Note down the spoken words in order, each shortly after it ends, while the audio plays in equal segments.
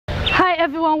Hi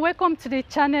everyone, welcome to the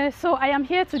channel. So I am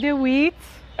here today with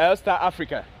Elstar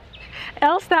Africa.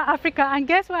 Elstar Africa, and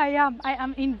guess where I am? I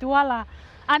am in Douala,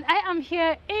 and I am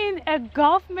here in a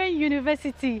government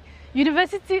university,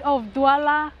 University of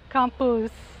Douala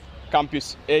campus.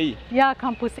 Campus A. Yeah,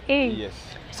 Campus A. Yes.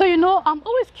 So I'm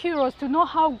always curious to know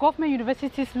how government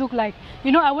universities look like.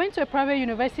 I went to a private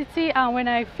university, and when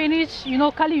I finished,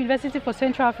 Cali University for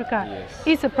Central Africa, yes,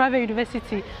 it's a private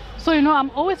university. So I'm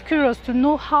always curious to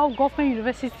know how government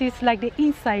universities, like the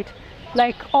inside,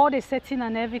 like all the setting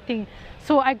and everything.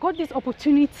 So I got this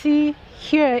opportunity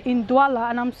here in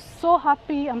Douala, and I'm so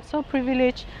happy, I'm so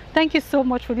privileged. Thank you so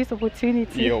much for this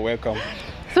opportunity. You're welcome.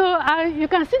 So you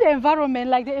can see the environment,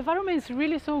 like the environment is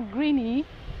really so greeny,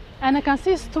 and I can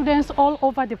see students all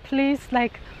over the place.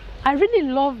 Like, I really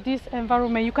love this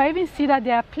environment. You can even see that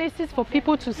there are places for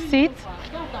people to sit.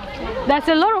 There's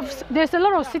a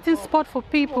lot of sitting spot for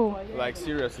people. Like,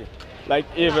 seriously. Like,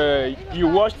 if you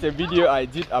watched the video I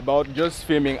did about just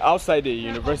filming outside the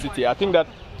university, I think that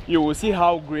you will see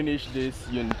how greenish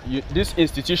this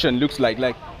institution looks like.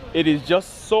 Like, it is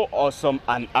just so awesome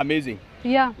and amazing.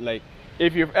 Yeah. Like,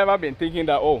 if you've ever been thinking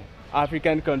that, oh,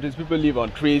 African countries, people live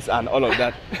on trees and all of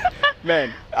that,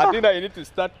 man, I think that you need to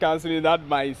start canceling that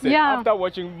mindset. Yeah. After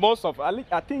watching most of, I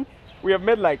think we have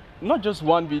made like not just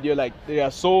one video, like there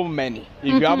are so many.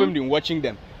 If you haven't been watching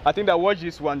them, I think that watch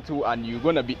this one too, and you're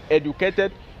gonna be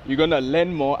educated. You're gonna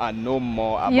learn more and know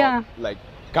more about like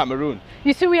Cameroon.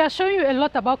 You see, we are showing you a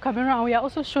lot about Cameroon, and we are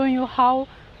also showing you how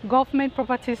government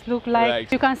properties look like.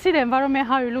 Right. You can see the environment,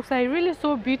 how it looks like. Really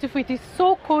so beautiful. It is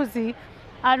so cozy.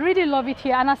 I really love it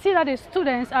here, and I see that the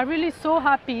students are really so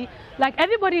happy. Like,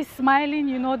 everybody is smiling,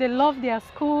 they love their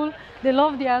school, they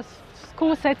love their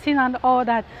school setting and all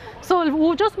that. So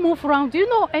we'll just move around. Do you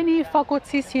know any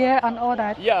faculties here and all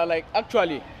that? Yeah, like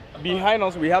actually behind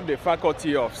us we have the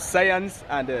Faculty of Science,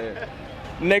 and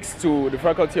next to the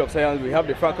Faculty of Science we have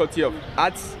the Faculty of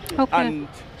Arts. Okay. And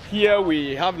here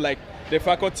we have like the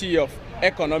Faculty of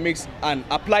Economics and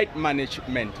Applied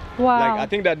Management. Wow. Like, I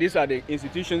think that these are the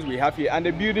institutions we have here, and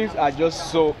the buildings are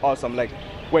just so awesome. Like,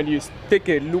 when you take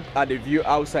a look at the view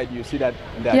outside, you see that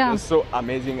they're just so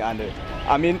amazing. And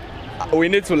I mean, we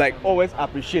need to like always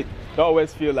appreciate, don't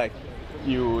always feel like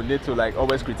you need to like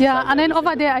always criticize. Yeah, and then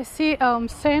over there I see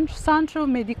Central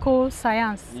Medical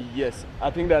Science. Yes, I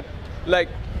think that like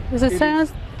is it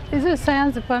science? Is it a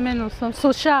science department or some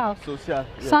social? Social.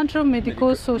 Yeah. Central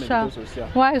Medical Social.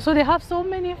 Why? So they have so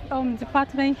many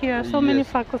departments here, so many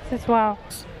faculties. Wow.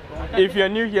 If you're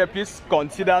new here, please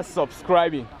consider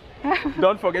subscribing.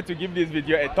 Don't forget to give this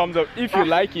video a thumbs up if you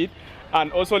like it,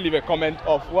 and also leave a comment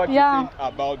of what you think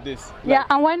about this. Like,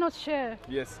 and why not share?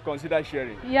 Yes, consider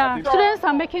sharing. Yeah, students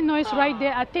are making noise right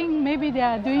there. I think maybe they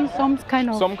are doing some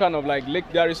kind of like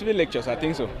they are receiving lectures. I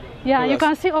think so. Yeah, you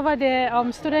can see over there,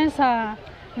 students are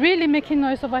really making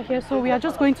noise over here, so we are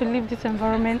just going to leave this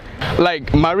environment.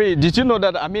 Like, Marie, did you know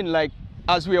that, I mean, like,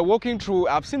 as we are walking through,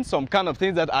 I've seen some kind of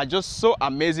things that are just so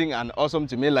amazing and awesome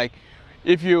to me. Like,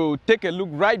 if you take a look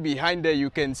right behind there, you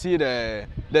can see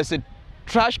there's a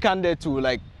trash can there to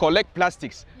like collect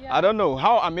plastics. I don't know,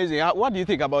 how amazing. What do you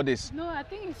think about this? No, I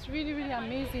think it's really, really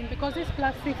amazing, because this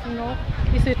plastic,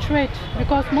 is a threat,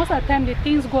 because most of the time the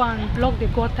things go and block the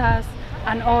gutters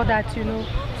and all that,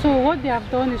 So what they have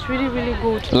done is really, really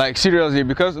good. Like, seriously,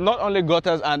 because not only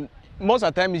gutters, and most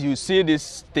of the times you see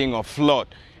this thing of flood,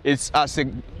 it's as a,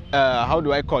 how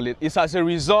do I call it? It's as a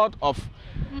result of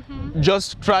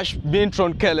just trash being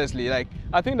thrown carelessly. Like,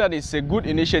 I think that is a good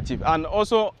initiative. And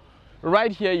also,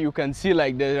 right here you can see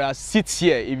like there are seats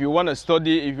here if you want to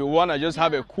study, if you want to just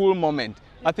have a cool moment.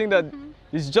 I think that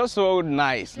it's just so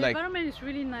nice. The environment is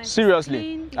really nice.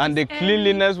 Seriously. And the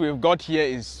cleanliness we've got here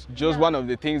is just one of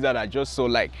the things that I just so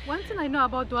like. One thing I know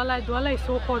about Douala is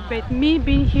so hot, but me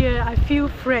being here, I feel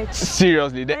fresh.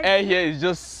 Seriously, the air here is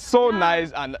just so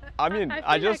nice, and I mean,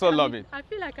 I just so love it. I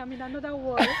feel like I'm in another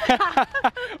world.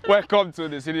 Welcome to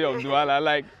the city of Douala.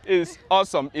 Like, it's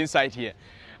awesome inside here.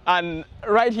 And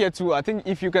right here too, I think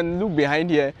if you can look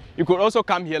behind here, you could also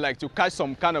come here like to catch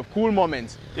some kind of cool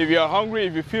moments. If you're hungry,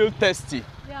 if you feel thirsty,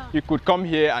 you could come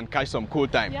here and catch some cool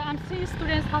time. Yeah, I'm seeing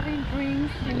students having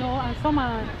drinks, and some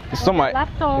are on their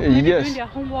laptop, maybe doing their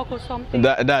homework or something.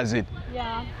 That's it.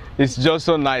 Yeah. It's just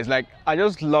so nice. Like, I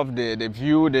just love the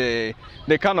view, the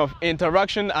kind of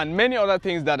interaction, and many other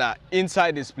things that are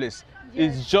inside this place.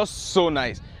 It's just so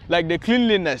nice. Like, the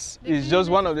cleanliness is just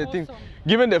one of the things.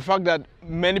 Given the fact that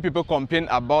many people complain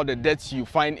about the deaths you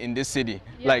find in this city,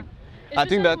 like, I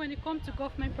think that when it comes to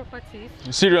government properties,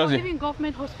 seriously, or even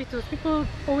government hospitals, people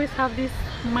always have this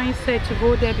mindset to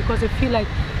go there because they feel like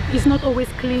it's not always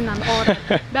clean and all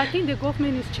that. But I think the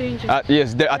government is changing.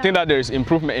 Yes, I think that there is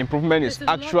improvement. Improvement is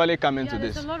actually coming to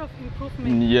this. There's a lot of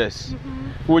improvement. Yes,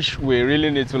 which we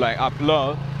really need to like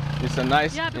applaud. It's a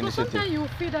nice because initiative. Sometimes you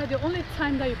feel that the only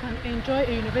time that you can enjoy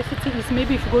a university is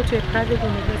maybe if you go to a private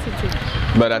university.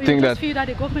 But I think that feel that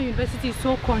the government university is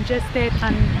so congested,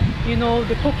 and you know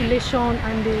the population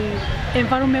and the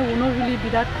environment will not really be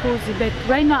that cozy. But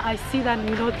right now I see that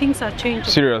things are changing.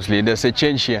 Seriously, there's a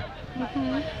change here.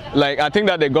 Like I think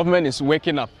that the government is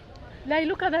waking up. Like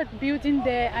look at that building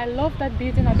there. I love that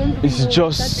building. I don't. It's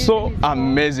just so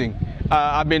amazing.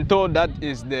 I've been told that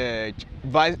is the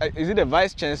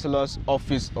vice chancellor's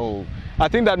office. Oh, I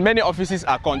think that many offices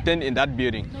are contained in that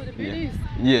building. No, the building is.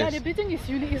 Yes. Yeah, the building is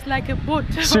unique. It's like a boat.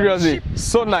 Seriously,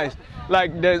 so nice.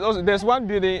 Like there's one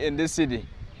building in this city,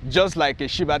 just like a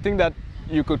ship. I think that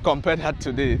you could compare that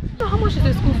to this. So how much is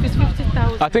the school fees?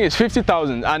 50,000. I think it's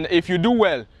 50,000, and if you do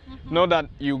well, know that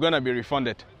you're gonna be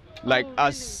refunded, like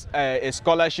as a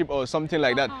scholarship or something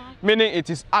like that. Meaning it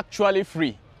is actually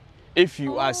free. If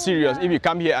you are serious, if you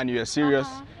come here and you are serious,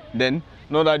 then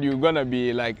know that you're gonna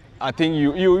be like, I think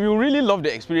you really love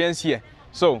the experience here.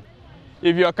 So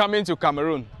if you are coming to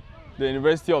Cameroon, the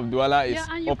University of Douala is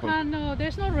and you open. Can,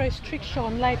 there's no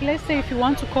restriction. Like let's say if you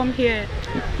want to come here,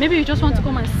 maybe you just want to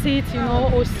come and sit,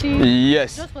 or see.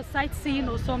 Yes. Just for sightseeing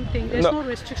or something. There's no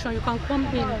restriction. You can come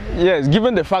in. Yes,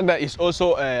 given the fact that it's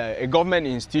also a government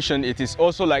institution, it is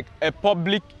also like a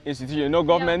public institution.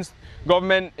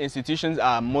 Government institutions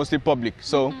are mostly public.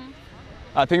 So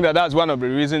I think that that's one of the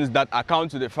reasons that account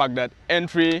to the fact that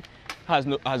entry has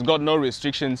got no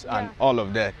restrictions and all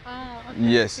of that. Okay,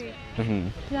 yes.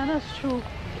 Yeah, that's true.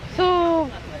 So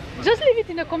just leave it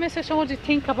in the comment section what you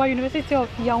think about University of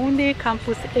Yaoundé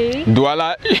Campus A.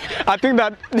 Douala, I think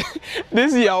that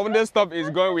this Yaoundé stuff is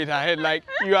going with her head. Like,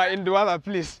 you are in Douala,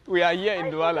 please. We are here in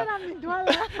Douala.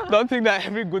 Don't think that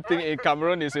every good thing in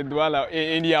Cameroon is in Douala,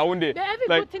 in Yaoundé. Every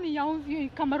good thing in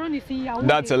Cameroon is in Yaoundé.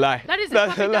 That's a lie. That is the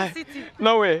capital city.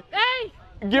 No way. Hey!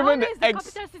 Given the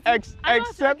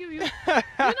except you know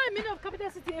the meaning of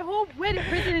capital city, a whole where the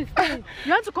president is staying.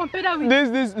 You want to compare that with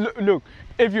this look,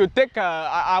 if you take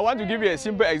I want to give you a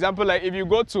simple example. Like if you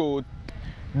go to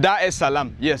Dar es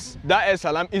Salaam, yes, Dar es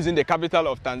Salaam is in the capital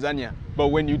of Tanzania, but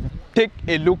when you take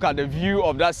a look at the view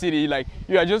of that city, like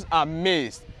you are just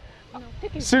amazed.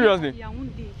 Seriously.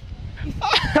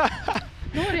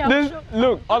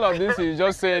 Look, all of this is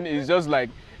just saying is just like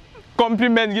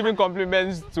giving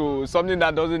compliments to something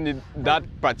that doesn't need that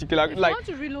particular. If like, you want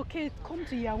to relocate, come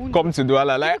to Yaoundé. Come to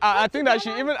Douala. Like I think that she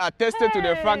even attested to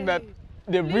the fact that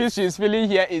the breeze she's feeling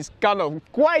here is kind of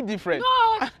quite different.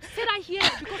 No, say that here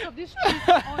because of this trees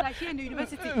or that here in the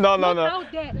university. No.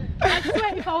 Out there. I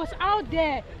swear, if I was out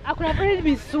there, I could have already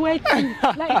been sweating.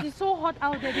 Like it is so hot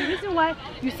out there. The reason why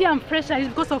you see I'm fresher is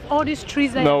because of all these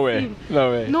trees that No way.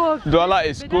 No. Douala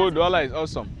is cool. Douala is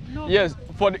awesome. No. Yes,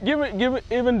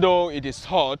 even though it is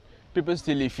hot, people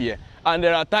still live here. And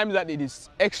there are times that it is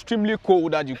extremely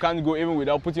cold that you can't go even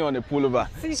without putting on a pullover.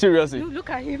 See, seriously. Look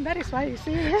at him, that is why you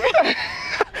see him.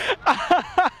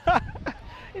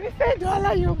 If you say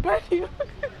Douala, you'll burn you.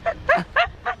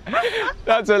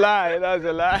 That's a lie, that's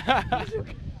a lie.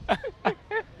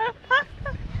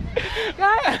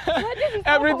 Guys,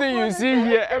 everything you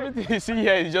see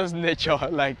here is just nature.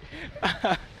 Like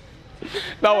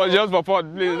that was just for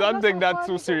fun. Please don't take that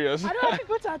too serious. I don't want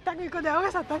people to attack me because they're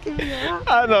always attacking me. No.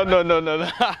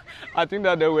 I think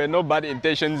that there were no bad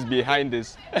intentions behind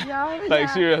this.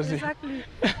 Seriously. Exactly.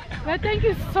 Well, thank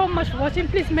you so much for watching.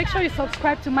 Please make sure you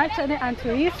subscribe to my channel and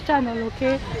to his channel,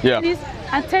 okay? Yeah. Please,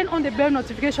 and turn on the bell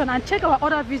notification and check our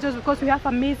other videos because we have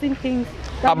amazing things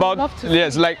that we love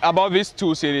to see. Like about these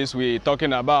two series we're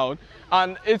talking about.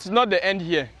 And it's not the end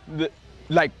here.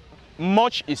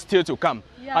 Much is still to come.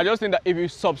 Yeah. I just think that if you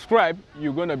subscribe,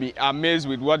 you're going to be amazed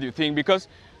with what you think, because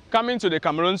coming to the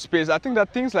Cameroon space, I think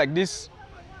that things like this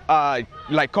are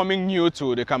like coming new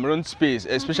to the Cameroon space,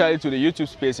 especially to the YouTube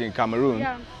space in Cameroon.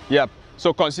 Yeah.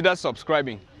 So consider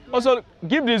subscribing. Yeah. Also,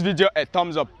 give this video a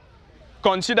thumbs up.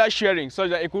 Consider sharing so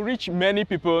that it could reach many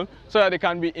people so that they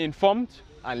can be informed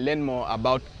and learn more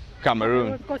about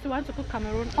Cameroon. Because we want to put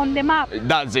Cameroon on the map.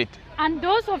 That's it. And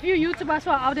those of you YouTubers who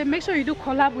are out there, make sure you do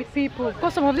collab with people.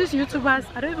 Because some of these YouTubers,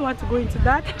 I don't even want to go into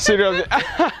that. Seriously.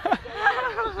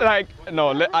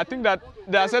 No, I think that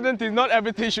there are certain things, not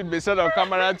everything should be said on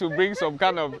camera to bring some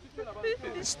kind of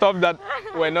stuff that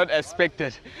were not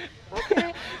expected.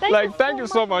 Okay. Thank you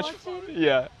so much.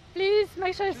 Yeah. Please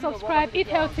make sure you subscribe, eat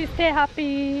healthy, stay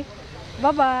happy.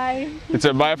 Bye-bye. It's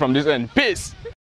a bye from this end. Peace.